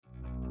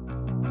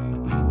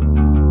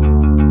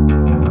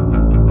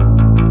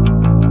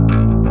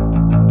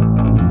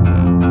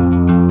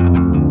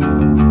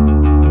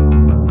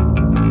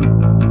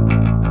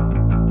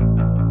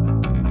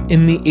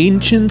In the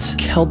ancient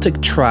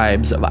Celtic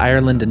tribes of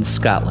Ireland and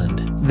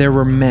Scotland, there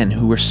were men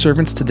who were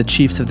servants to the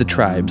chiefs of the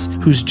tribes,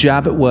 whose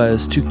job it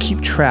was to keep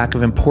track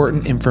of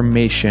important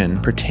information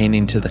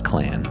pertaining to the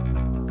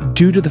clan.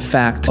 Due to the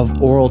fact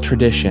of oral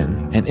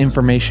tradition and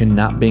information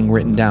not being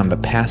written down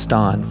but passed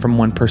on from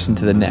one person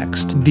to the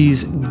next,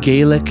 these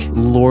Gaelic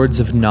lords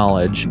of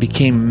knowledge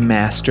became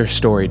master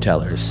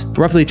storytellers.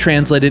 Roughly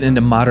translated into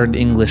modern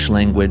English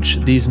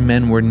language, these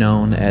men were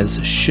known as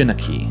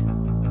Shinaki.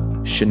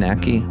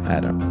 Shinaki? I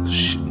don't know.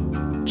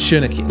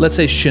 Shinaki. Let's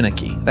say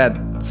Shinaki. That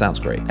sounds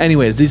great.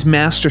 Anyways, these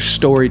master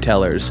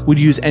storytellers would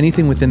use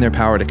anything within their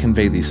power to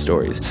convey these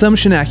stories. Some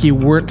Shinaki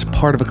weren't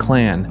part of a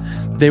clan.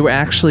 They were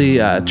actually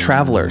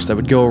travelers that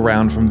would go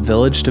around from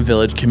village to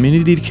village,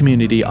 community to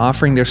community,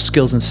 offering their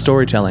skills in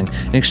storytelling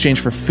in exchange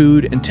for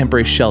food and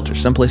temporary shelter,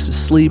 someplace to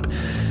sleep,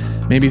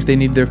 maybe if they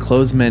needed their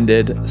clothes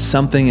mended,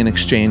 something in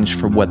exchange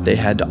for what they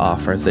had to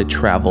offer as they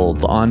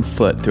traveled on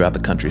foot throughout the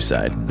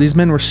countryside. These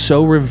men were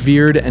so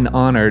revered and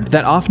honored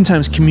that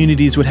oftentimes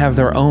communities would have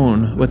their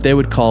own, what they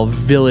would call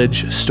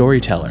village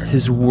storyteller.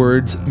 His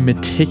words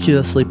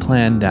meticulously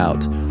planned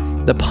out,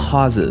 the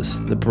pauses,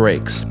 the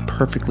breaks,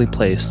 perfectly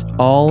placed,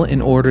 all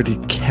in order to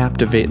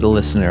captivate the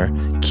listener,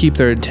 keep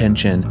their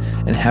attention,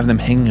 and have them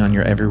hanging on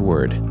your every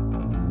word.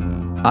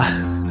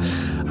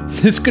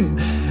 This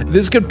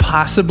could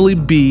possibly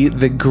be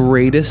the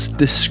greatest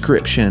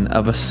description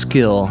of a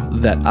skill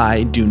that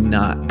I do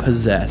not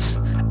possess,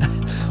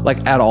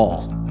 like at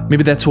all.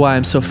 Maybe that's why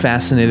I'm so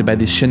fascinated by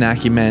these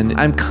Shinaki men.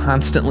 I'm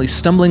constantly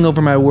stumbling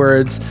over my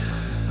words,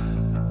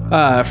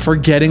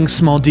 forgetting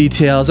small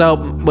details. Oh,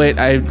 wait,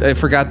 I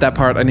forgot that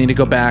part. I need to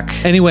go back.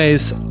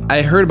 Anyways,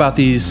 I heard about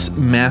these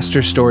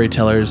master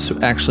storytellers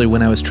actually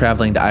when I was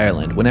traveling to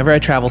Ireland. Whenever I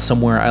travel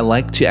somewhere, I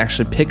like to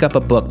actually pick up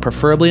a book,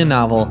 preferably a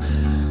novel,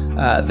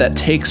 that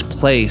takes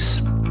place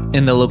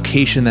in the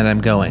location that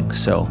I'm going.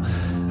 So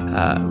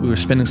we were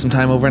spending some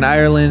time over in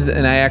Ireland,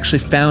 and I actually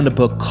found a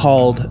book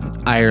called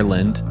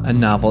Ireland, a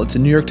novel. It's a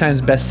New York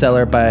Times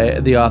bestseller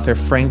by the author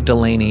Frank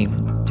Delaney.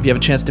 If you have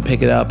a chance to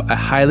pick it up, I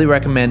highly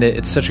recommend it.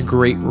 It's such a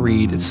great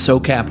read. It's so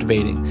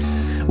captivating.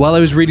 While I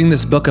was reading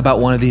this book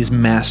about one of these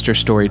master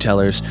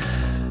storytellers,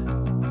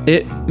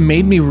 it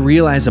made me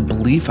realize a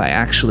belief I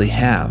actually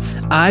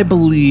have. I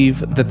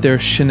believe that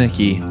there's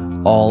Shinaki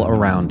all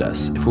around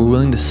us. If we're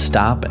willing to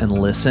stop and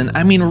listen,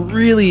 I mean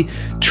really,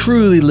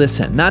 truly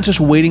listen, not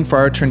just waiting for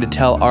our turn to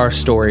tell our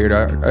story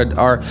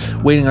or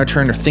waiting our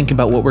turn or thinking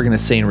about what we're going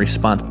to say in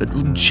response,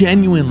 but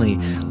genuinely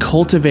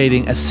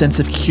cultivating a sense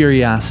of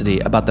curiosity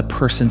about the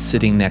person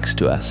sitting next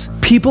to us.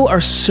 People are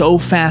so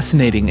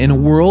fascinating. In a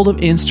world of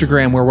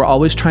Instagram where we're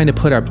always trying to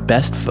put our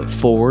best foot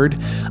forward,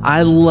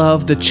 I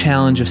love the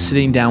challenge of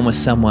sitting down with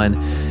someone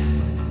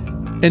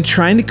and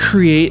trying to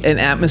create an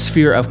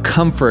atmosphere of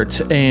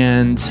comfort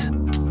and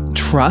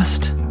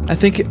trust. I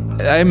think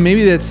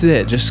maybe that's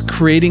it. Just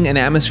creating an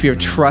atmosphere of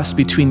trust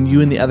between you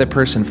and the other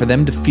person for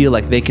them to feel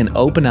like they can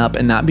open up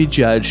and not be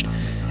judged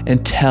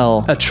and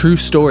tell a true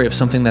story of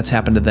something that's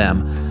happened to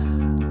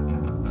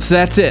them. So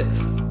that's it.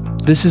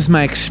 This is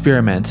my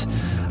experiment.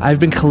 I've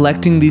been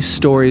collecting these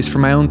stories for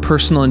my own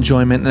personal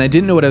enjoyment, and I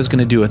didn't know what I was going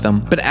to do with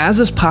them. But as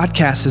this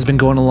podcast has been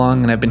going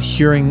along and I've been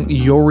hearing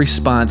your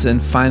response and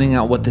finding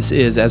out what this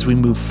is as we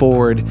move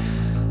forward,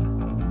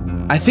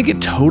 I think it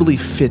totally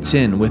fits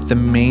in with the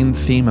main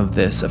theme of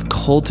this, of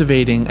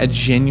cultivating a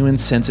genuine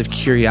sense of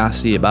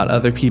curiosity about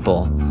other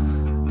people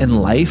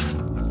and life.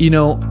 You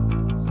know,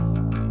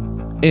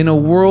 in a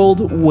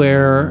world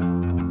where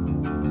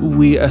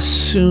we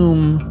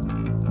assume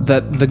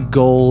that the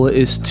goal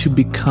is to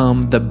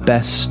become the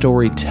best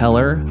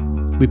storyteller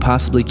we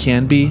possibly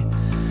can be,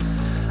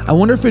 I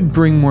wonder if it'd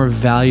bring more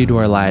value to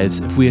our lives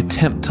if we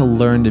attempt to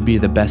learn to be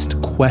the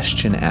best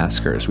question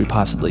askers we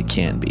possibly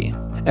can be.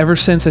 Ever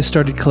since I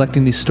started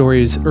collecting these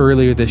stories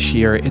earlier this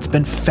year, it's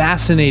been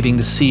fascinating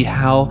to see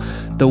how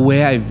the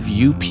way I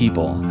view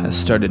people has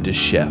started to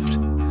shift.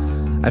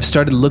 I've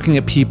started looking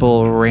at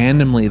people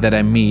randomly that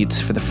I meet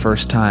for the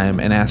first time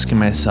and asking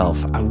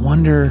myself, I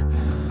wonder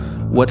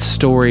what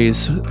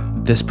stories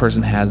this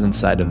person has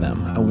inside of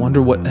them. I wonder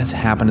what has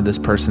happened to this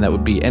person that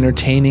would be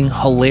entertaining,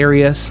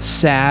 hilarious,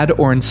 sad,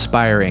 or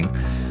inspiring.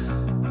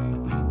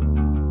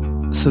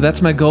 So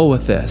that's my goal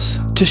with this,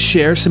 to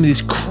share some of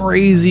these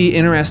crazy,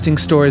 interesting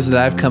stories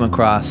that I've come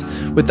across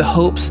with the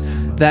hopes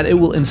that it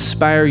will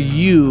inspire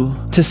you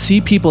to see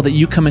people that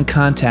you come in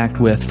contact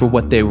with for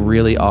what they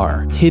really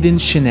are. Hidden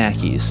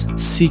Shinakis,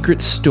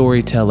 secret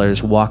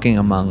storytellers walking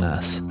among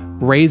us.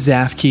 Ray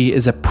Zafke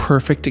is a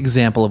perfect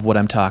example of what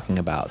I'm talking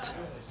about.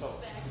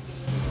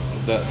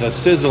 The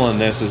sizzle in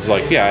this is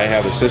like, yeah, I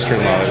have a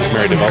sister-in-law that was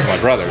married to both my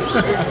brothers.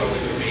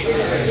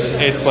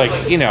 It's like,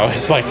 you know,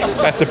 it's like,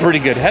 that's a pretty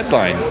good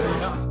headline.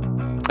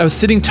 I was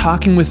sitting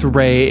talking with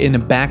Ray in a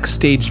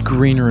backstage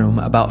green room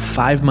about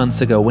 5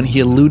 months ago when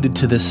he alluded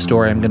to this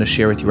story I'm going to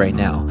share with you right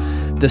now.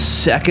 The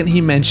second he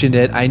mentioned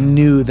it, I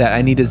knew that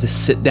I needed to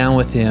sit down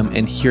with him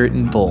and hear it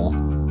in full.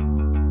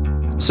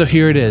 So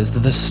here it is,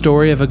 the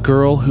story of a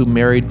girl who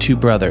married two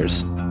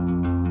brothers.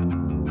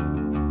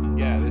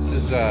 Yeah, this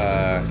is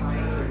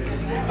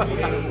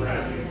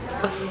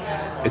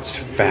It's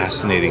a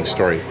fascinating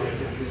story.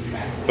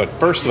 But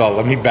first of all,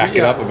 let me back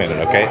it up a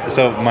minute, okay?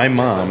 So my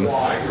mom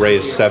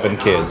raised 7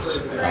 kids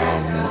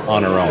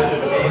on her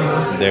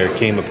own. There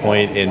came a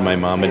point in my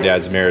mom and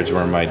dad's marriage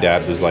where my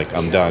dad was like,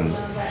 I'm done,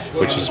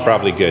 which was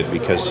probably good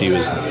because he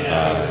was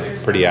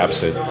pretty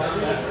absent.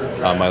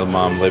 My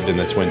mom lived in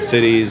the Twin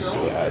Cities,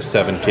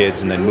 7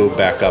 kids, and then moved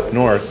back up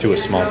north to a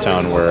small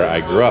town where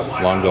I grew up,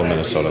 Longville,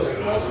 Minnesota,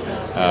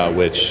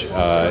 which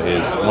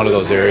is one of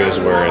those areas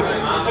where it's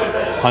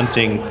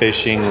hunting,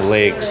 fishing,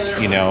 lakes,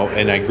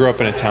 and I grew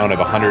up in a town of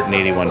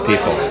 181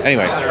 people.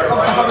 Anyway,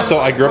 so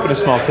I grew up in a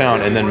small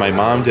town, and then my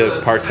mom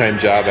did part-time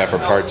job after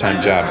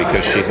part-time job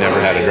because she'd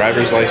never had a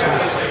driver's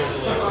license.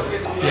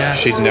 Yes.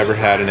 She'd never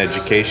had an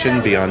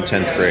education beyond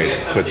 10th grade,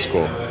 quit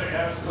school.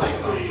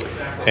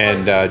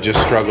 And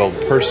just struggled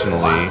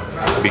personally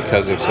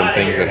because of some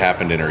things that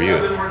happened in her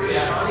youth.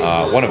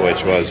 One of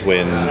which was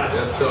when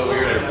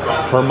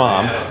her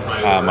mom,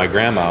 my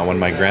grandma, when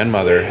my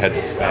grandmother had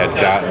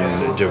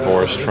gotten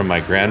divorced from my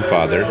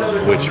grandfather,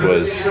 which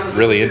was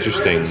really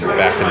interesting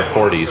back in the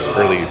 40s,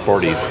 early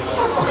 40s.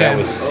 Okay.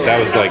 That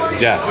was like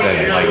death,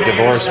 and like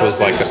divorce was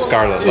like a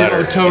scarlet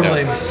letter.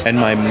 Totally. And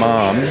my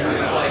mom,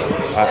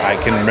 I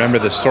can remember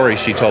the story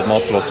she told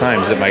multiple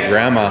times that my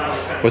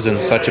grandma was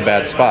in such a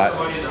bad spot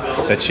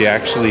that she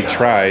actually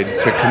tried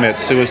to commit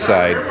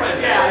suicide,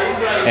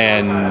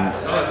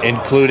 and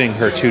including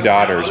her 2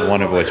 daughters,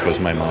 one of which was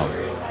my mom.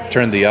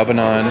 Turned the oven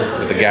on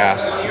with the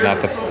gas,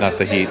 not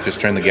the heat, just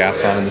turned the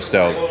gas on in the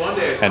stove,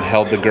 and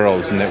held the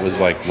girls, and it was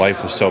like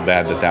life was so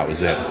bad that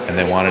was it, and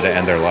they wanted to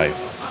end their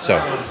life.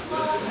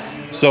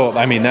 So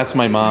I mean, that's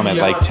my mom at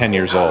like 10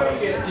 years old.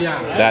 Yeah.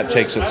 That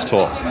takes its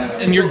toll.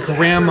 And your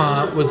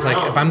grandma was like,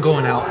 if I'm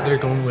going out, they're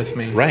going with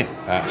me. Right.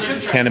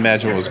 Can't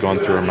imagine what was going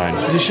through her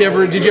mind. Did you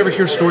ever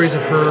hear stories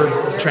of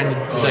her trying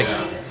to like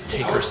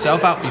take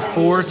herself out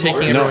before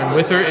taking everyone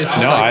with her? It's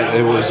just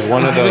it was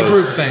one of those. This is a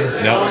group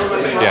thing.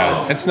 No,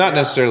 yeah, it's not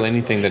necessarily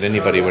anything that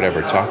anybody would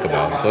ever talk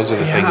about. Those are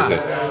the things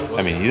that,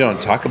 I mean, you don't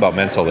talk about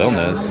mental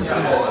illness.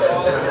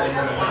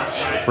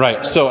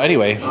 Right. So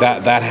anyway,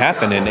 that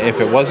happened, and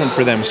if it wasn't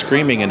for them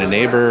screaming and a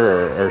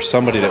neighbor or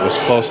somebody that was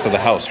close to the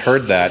house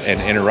heard that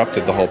and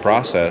interrupted the whole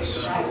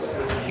process,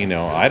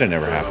 I'd have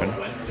never happened.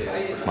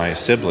 My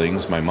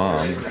siblings, my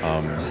mom,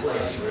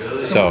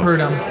 Someone heard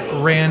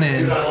them, ran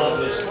in,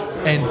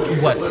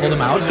 and what, pulled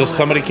him out? So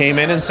somebody came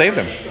in and saved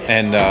him.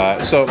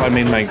 And so, I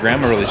mean, my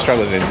grandma really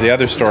struggled. And the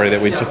other story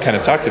that we kind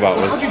of talked about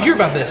was... How did you hear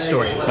about this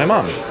story? My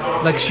mom.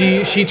 Like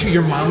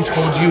your mom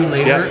told you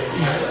later?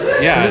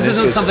 Yeah. This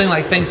isn't something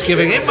like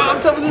Thanksgiving. Hey,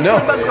 Mom, tell me this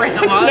story about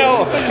Grandma.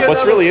 No.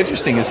 What's really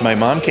interesting is my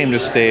mom came to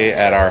stay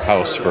at our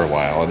house for a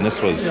while. And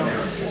this was...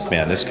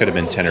 Man, this could have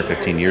been 10 or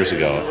 15 years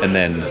ago. And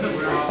then,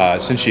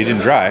 since she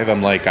didn't drive,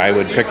 I'm like, I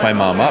would pick my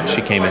mom up.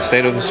 She came and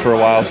stayed with us for a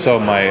while. So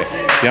my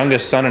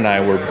youngest son and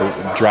I were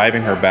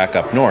driving her back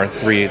up north,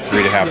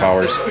 3.5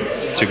 hours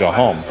to go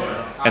home.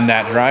 And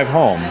that drive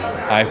home,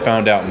 I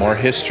found out more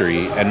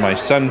history, and my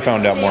son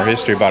found out more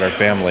history about our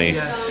family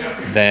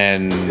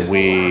than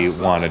we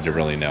wanted to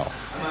really know.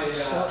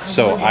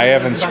 So I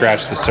haven't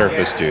scratched the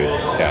surface, dude.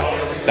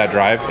 Yeah. That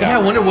drive? Yeah,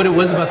 I wonder what it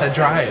was about that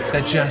drive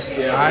that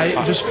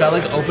I just felt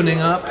like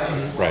opening up.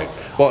 Right.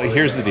 Well,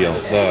 here's the deal.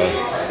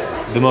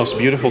 The most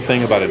beautiful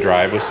thing about a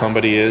drive with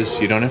somebody is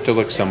you don't have to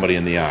look somebody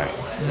in the eye.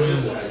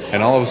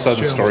 And all of a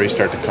sudden stories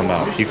start to come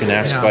out. You can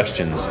ask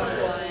questions,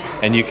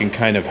 and you can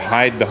kind of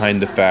hide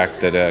behind the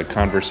fact that a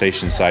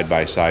conversation side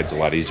by side is a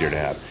lot easier to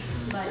have,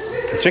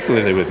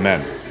 particularly with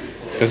men.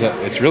 Because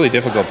it's really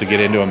difficult to get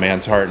into a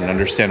man's heart and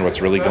understand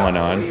what's really going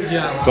on.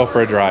 Yeah. Go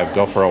for a drive,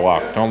 go for a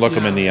walk. Don't look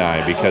them in the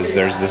eye, because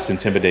there's this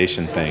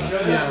intimidation thing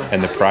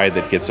and the pride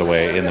that gets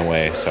in the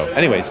way. So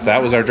anyways,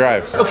 that was our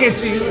drive. Okay,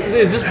 so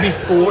is this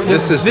before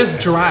this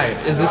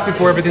drive? Is this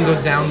before everything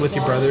goes down with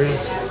your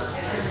brothers?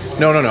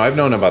 No. I've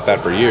known about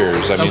that for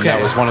years. I mean, that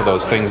was one of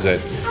those things that...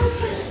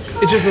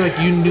 It's just like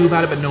you knew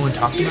about it, but no one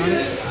talked about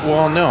it?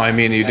 Well, no. I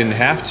mean, you didn't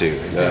have to.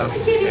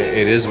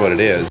 It is what it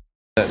is.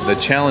 The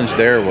challenge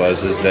there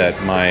is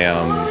that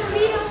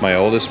my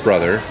oldest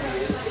brother,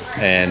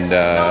 and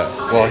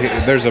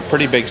there's a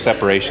pretty big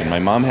separation. My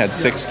mom had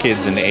 6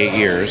 kids in 8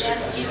 years,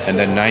 and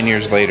then 9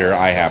 years later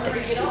I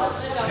happened.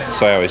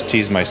 So I always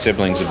tease my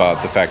siblings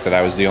about the fact that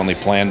I was the only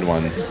planned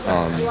one.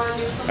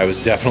 I was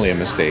definitely a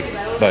mistake,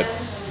 but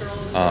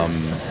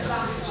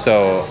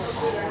so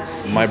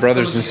my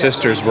brothers and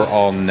sisters were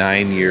all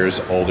 9 years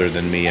older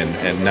than me,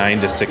 and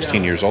 9 to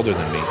 16 years older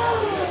than me.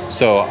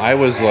 So I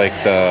was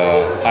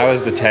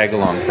the tag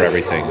along for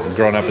everything.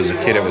 Growing up as a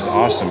kid, it was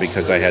awesome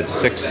because I had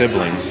 6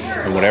 siblings,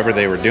 and whatever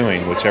they were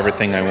doing, whichever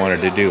thing I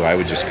wanted to do, I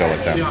would just go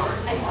with them.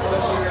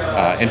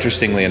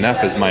 Interestingly enough,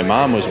 as my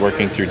mom was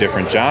working through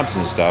different jobs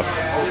and stuff,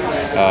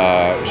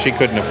 she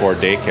couldn't afford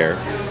daycare.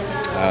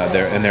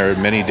 There were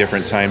many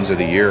different times of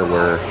the year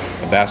where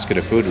a basket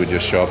of food would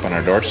just show up on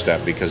our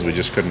doorstep because we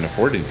just couldn't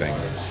afford anything.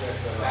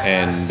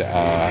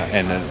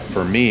 And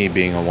for me,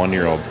 being a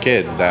 1-year-old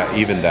kid,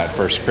 that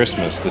first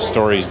Christmas, the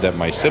stories that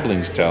my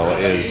siblings tell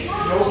is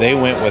they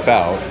went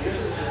without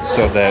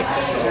so that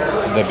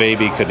the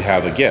baby could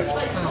have a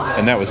gift,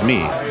 and that was me.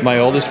 My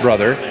oldest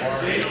brother,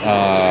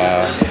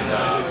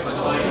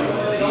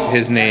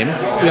 his name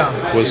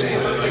was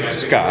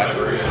Scott.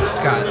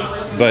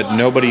 But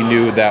nobody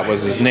knew that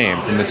was his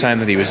name. From the time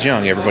that he was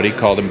young, everybody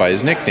called him by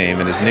his nickname,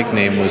 and his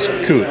nickname was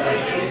Coot.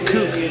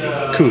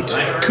 Coot.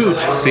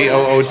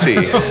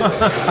 C-O-O-T.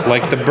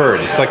 Like the bird.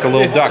 It's like a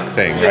little duck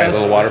thing, right? A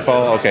little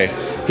waterfall. Okay.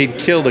 He'd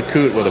killed a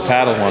coot with a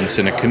paddle once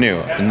in a canoe,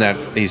 and that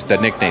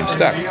nickname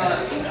stuck.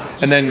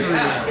 And then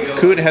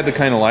Coot had the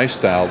kind of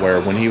lifestyle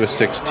where when he was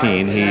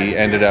 16, he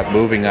ended up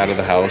moving out of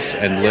the house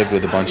and lived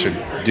with a bunch of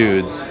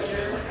dudes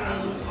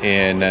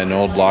in an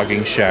old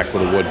logging shack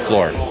with a wood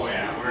floor.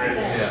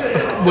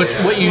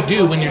 What you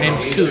do when your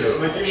name's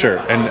Coot. Sure.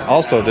 And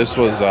also, this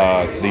was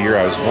the year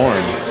I was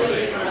born.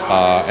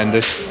 And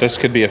this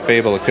could be a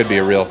fable, it could be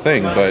a real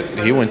thing, but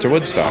he went to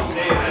Woodstock.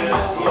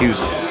 He was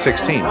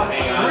 16.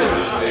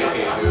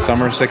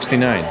 Summer of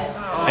 69.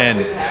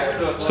 And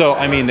so,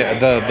 I mean,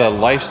 the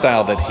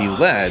lifestyle that he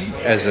led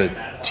as a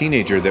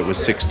teenager that was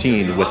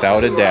 16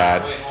 without a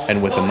dad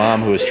and with a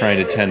mom who was trying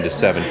to tend to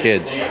 7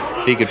 kids,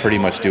 he could pretty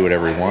much do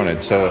whatever he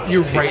wanted. So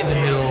you're right in the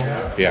middle.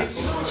 Yeah.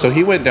 So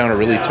he went down a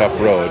really tough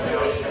road.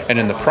 And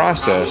in the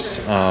process,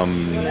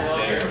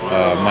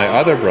 my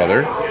other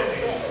brother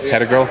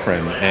had a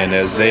girlfriend, and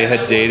as they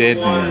had dated,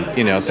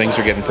 and things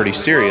were getting pretty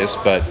serious,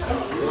 but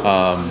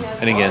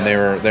and again they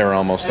were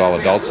almost all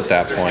adults at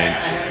that point.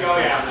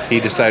 He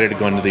decided to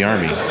go into the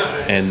Army,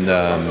 and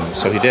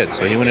so he did.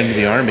 So he went into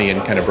the Army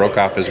and kind of broke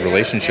off his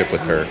relationship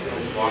with her.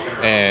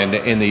 And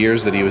in the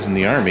years that he was in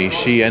the Army,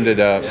 she ended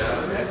up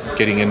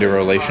getting into a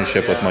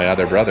relationship with my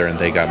other brother, and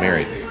they got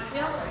married.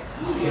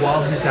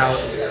 While he's out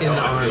in the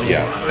Army.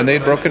 Yeah, and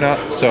they'd broken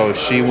up, so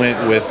she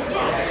went with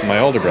my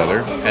older brother,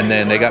 and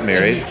then they got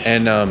married,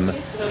 and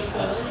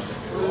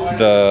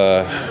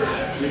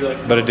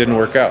but it didn't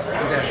work out.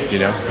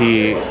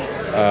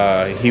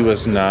 He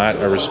was not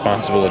a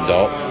responsible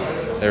adult.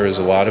 There was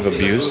a lot of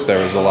abuse. There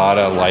was a lot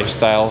of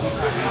lifestyle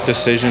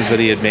decisions that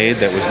he had made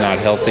that was not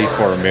healthy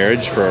for a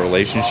marriage, for a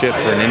relationship,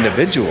 for an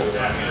individual.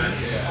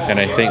 And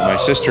I think my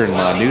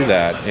sister-in-law knew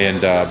that,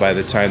 and by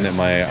the time that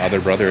my other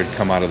brother had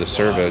come out of the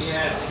service,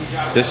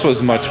 this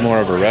was much more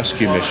of a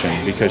rescue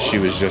mission because she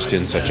was just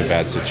in such a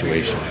bad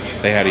situation.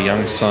 They had a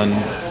young son,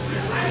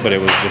 but it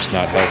was just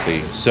not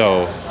healthy.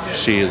 So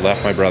she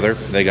left my brother,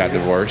 they got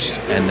divorced,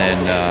 and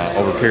then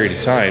over a period of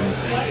time,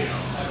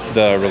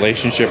 the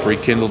relationship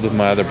rekindled with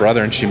my other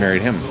brother, and she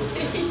married him.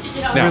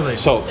 Now, really?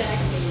 So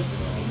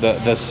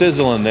the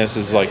sizzle in this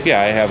is like,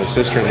 yeah, I have a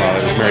sister-in-law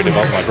that was married to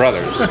both my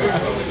brothers.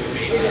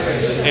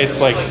 It's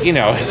like,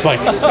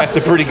 that's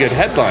a pretty good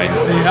headline.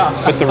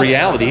 Yeah. But the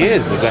reality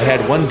is I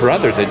had one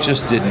brother that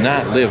just did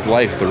not live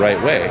life the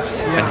right way,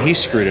 and he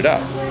screwed it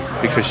up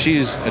because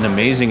she's an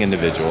amazing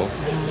individual,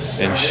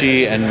 and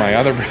she and my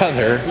other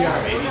brother,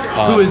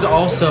 who is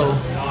also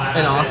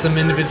an awesome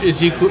individual. Is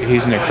he cool?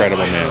 He's an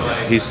incredible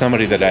man. He's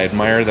somebody that I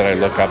admire, that I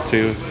look up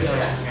to.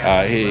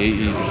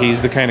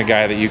 He's the kind of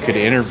guy that you could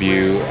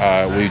interview.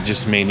 We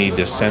just may need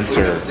to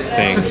censor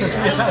things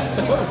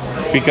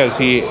because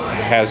he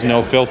has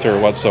no filter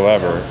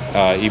whatsoever,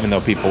 even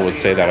though people would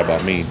say that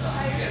about me.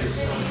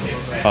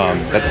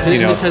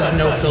 This has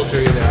no filter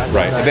either.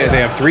 Right.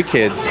 They have 3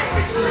 kids.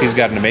 He's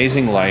got an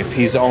amazing life.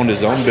 He's owned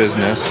his own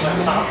business,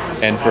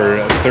 and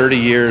for 30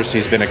 years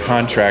he's been a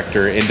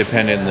contractor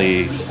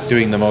independently,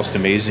 doing the most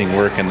amazing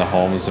work in the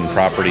homes and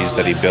properties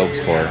that he builds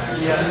for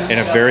in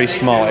a very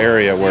small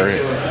area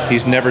where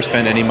he's never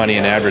spent any money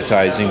in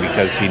advertising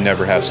because he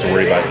never has to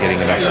worry about getting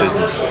enough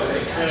business.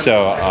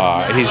 So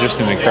he's just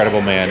an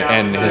incredible man,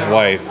 and his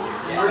wife,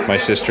 my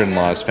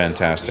sister-in-law, is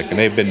fantastic, and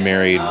they've been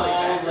married,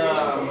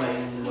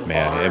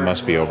 man, it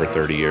must be over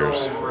 30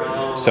 years.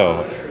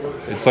 So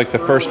it's like the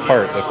first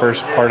part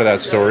of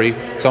that story.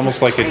 It's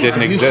almost like it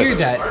didn't exist.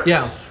 You hear that,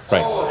 yeah.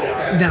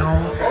 Right.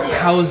 Now,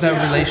 how is that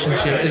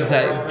relationship? Is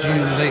that, do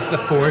the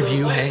 4 of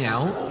you hang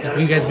out? Will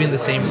you guys be in the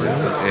same room?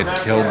 It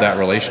killed that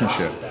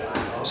relationship.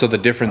 So the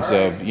difference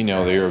of,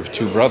 there are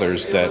 2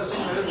 brothers, that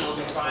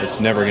it's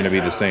never going to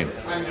be the same.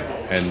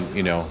 And,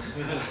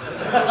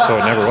 so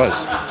it never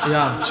was.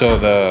 Yeah. So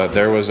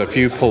there was a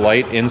few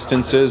polite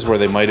instances where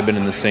they might have been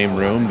in the same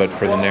room, but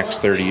for the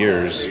next 30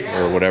 years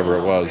or whatever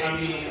it was,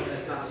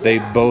 they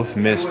both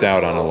missed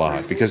out on a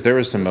lot because there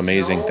was some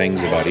amazing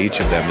things about each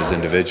of them as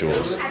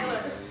individuals.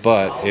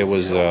 But it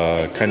was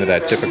kind of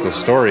that typical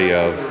story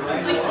of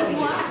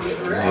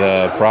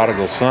the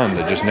prodigal son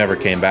that just never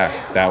came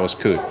back. That was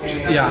Coot.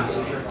 Yeah.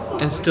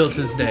 And still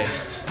to this day.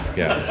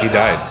 Yeah, he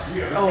died.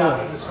 Oh,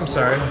 I'm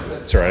sorry.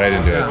 It's all right, I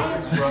didn't do it.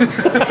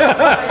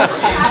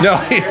 No,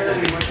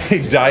 he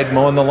died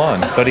mowing the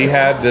lawn, but he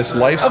had this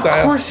lifestyle.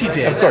 Of course he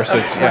did. Of course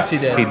he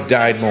did. He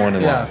died mowing the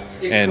lawn.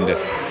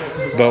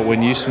 But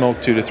when you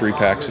smoke 2 to 3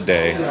 packs a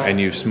day, and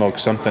you've smoked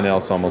something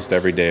else almost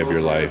every day of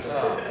your life,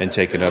 and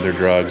taken other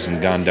drugs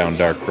and gone down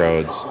dark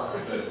roads,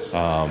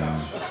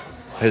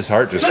 his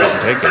heart just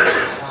couldn't take it.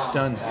 It's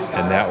done.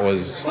 And that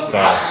was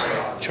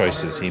the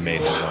choices he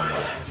made in his own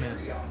life.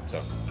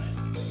 So.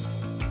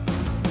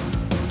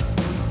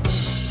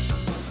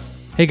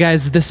 Hey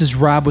guys, this is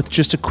Rob with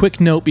just a quick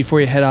note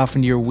before you head off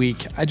into your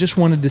week. I just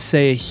wanted to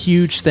say a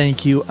huge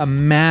thank you, a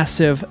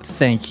massive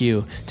thank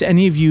you to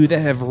any of you that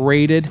have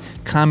rated,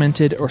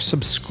 commented, or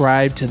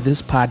subscribed to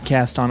this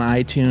podcast on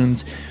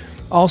iTunes.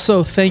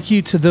 Also, thank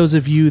you to those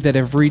of you that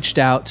have reached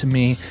out to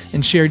me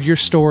and shared your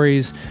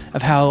stories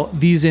of how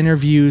these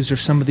interviews or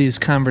some of these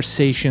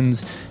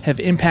conversations have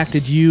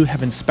impacted you,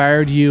 have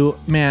inspired you.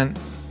 Man,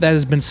 that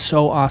has been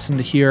so awesome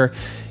to hear.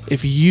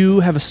 If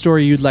you have a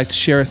story you'd like to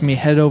share with me,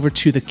 head over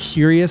to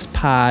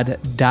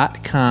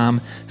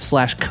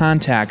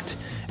thecuriouspod.com/contact,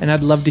 and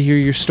I'd love to hear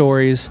your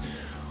stories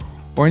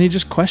or any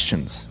just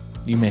questions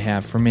you may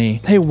have for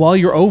me. Hey, while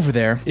you're over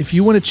there, if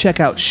you want to check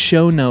out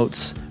show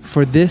notes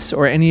for this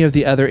or any of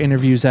the other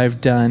interviews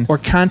I've done, or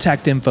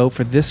contact info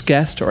for this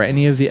guest or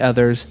any of the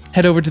others,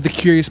 head over to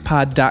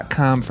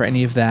thecuriouspod.com for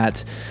any of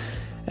that.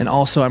 And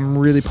also, I'm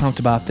really pumped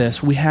about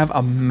this. We have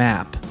a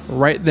map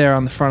right there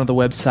on the front of the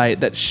website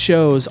that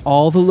shows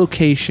all the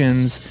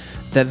locations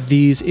that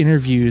these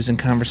interviews and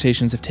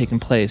conversations have taken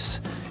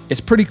place.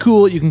 It's pretty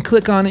cool. You can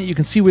click on it. You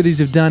can see where these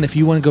have done. If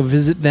you want to go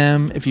visit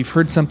them, if you've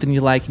heard something you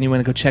like and you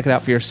want to go check it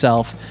out for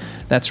yourself,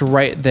 that's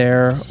right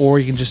there. Or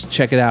you can just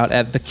check it out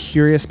at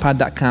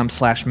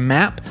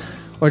thecuriouspod.com/map,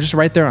 or just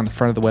right there on the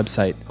front of the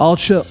website. I'll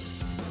show.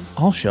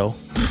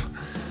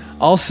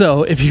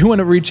 Also, if you want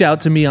to reach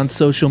out to me on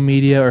social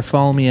media or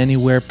follow me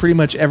anywhere, pretty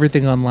much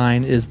everything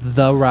online is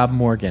The Rob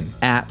Morgan,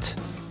 at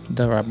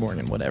The Rob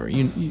Morgan, whatever.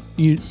 You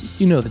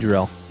know the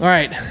drill. All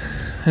right,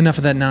 enough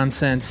of that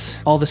nonsense.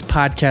 All this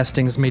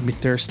podcasting has made me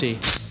thirsty.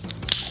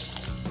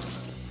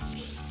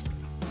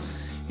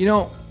 You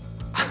know,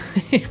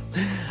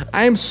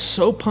 I am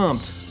so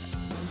pumped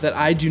that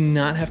I do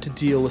not have to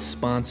deal with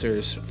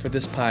sponsors for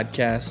this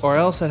podcast, or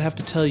else I'd have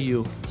to tell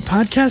you,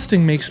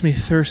 podcasting makes me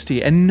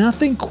thirsty, and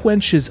nothing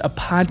quenches a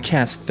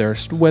podcast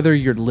thirst, whether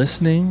you're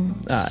listening,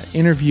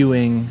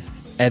 interviewing,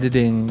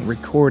 editing,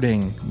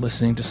 recording,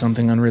 listening to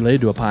something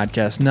unrelated to a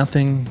podcast.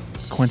 Nothing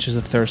quenches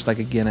a thirst like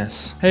a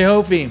Guinness. Hey,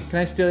 Hofi, can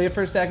I steal you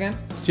for a second?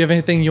 Do you have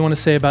anything you want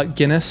to say about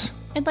Guinness?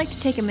 I'd like to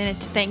take a minute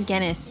to thank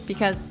Guinness,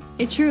 because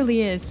it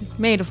truly is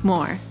made of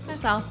more.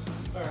 That's all.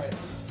 All right.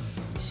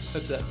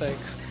 That's it.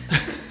 Thanks.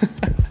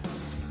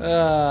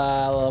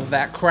 I love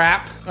that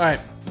crap. All right.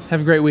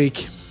 Have a great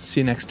week. See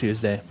you next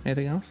Tuesday.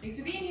 Anything else? Thanks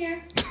for being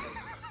here.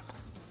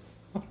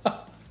 I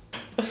got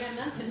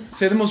nothing.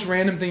 Say the most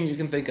random thing you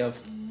can think of.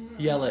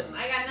 Yell it.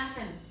 I got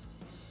nothing.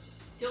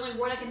 The only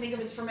word I can think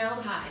of is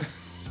formaldehyde.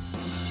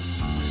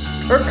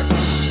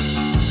 Perfect.